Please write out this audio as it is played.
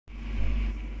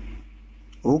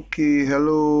Okay,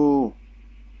 hello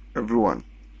everyone.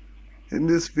 In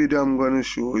this video I'm going to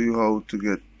show you how to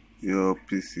get your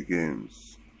PC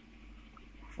games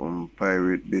from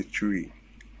piratebay.org.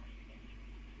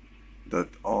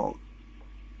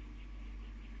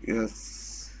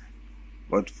 Yes,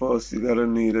 but first you gotta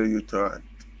need a uTorrent.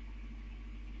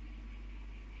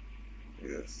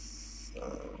 Yes,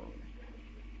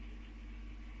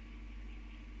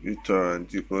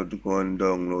 uTorrent, you could go and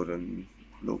download and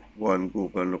go and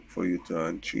Google and look for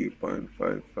uTorrent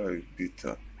 3.55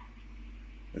 beta.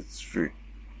 It's free,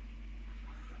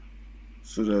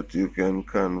 so that you can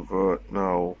convert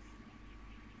now.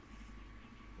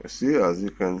 You see, as you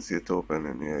can see it open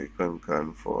in here, you can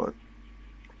convert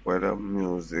whether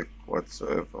music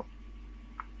whatsoever.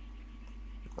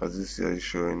 As you see, I'm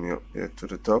showing you here to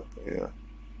the top. Yeah,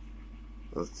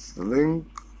 that's the link.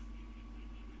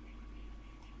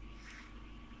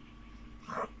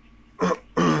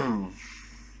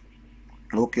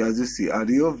 Okay, as you see,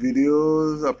 audio,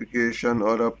 videos, application,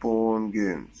 other phone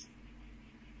games.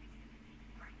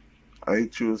 I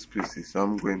choose PC, so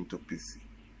I'm going to PC.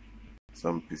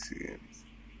 Some PC games.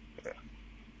 Yeah.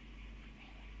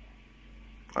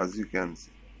 As you can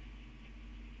see.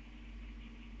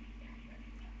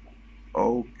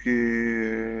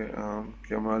 Okay,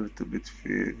 camera a little bit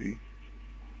fadey.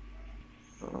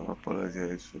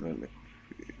 Apologize for the lack of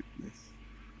fadiness.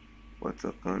 But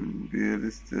I can barely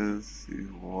still see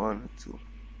one or two.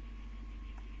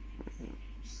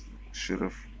 Should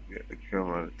have get the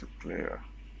camera to clear.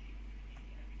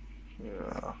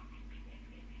 Yeah.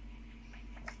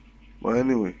 But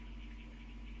anyway,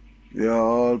 they are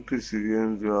all PC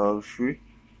games, they are all free.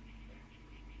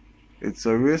 It's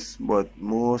a risk, but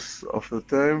most of the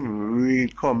time,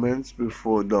 read comments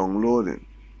before downloading.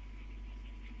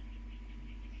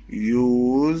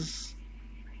 Use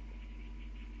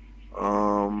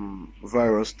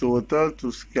VirusTotal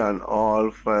to scan all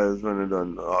files when you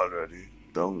done already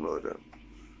download them,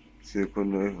 so you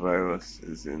can know if virus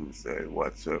is inside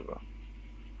whatsoever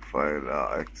file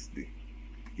or XD,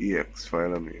 EX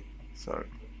file. Sorry.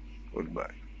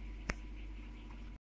 Goodbye.